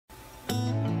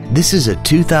This is a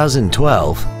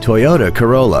 2012 Toyota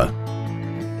Corolla.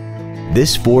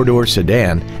 This four-door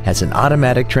sedan has an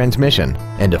automatic transmission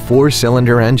and a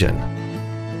four-cylinder engine.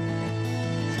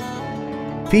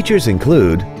 Features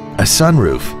include a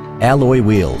sunroof, alloy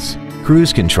wheels,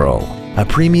 cruise control, a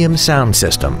premium sound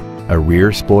system, a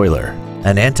rear spoiler,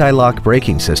 an anti-lock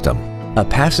braking system, a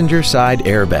passenger side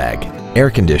airbag, air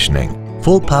conditioning,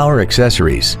 full power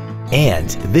accessories,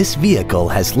 and this vehicle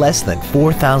has less than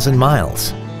 4,000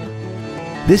 miles.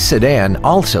 This sedan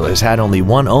also has had only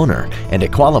one owner and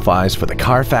it qualifies for the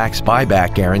Carfax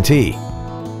buyback guarantee.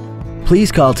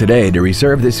 Please call today to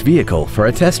reserve this vehicle for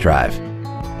a test drive.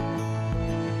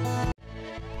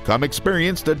 Come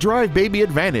experience the Drive Baby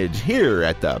advantage here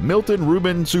at the Milton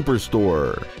Ruben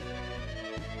Superstore.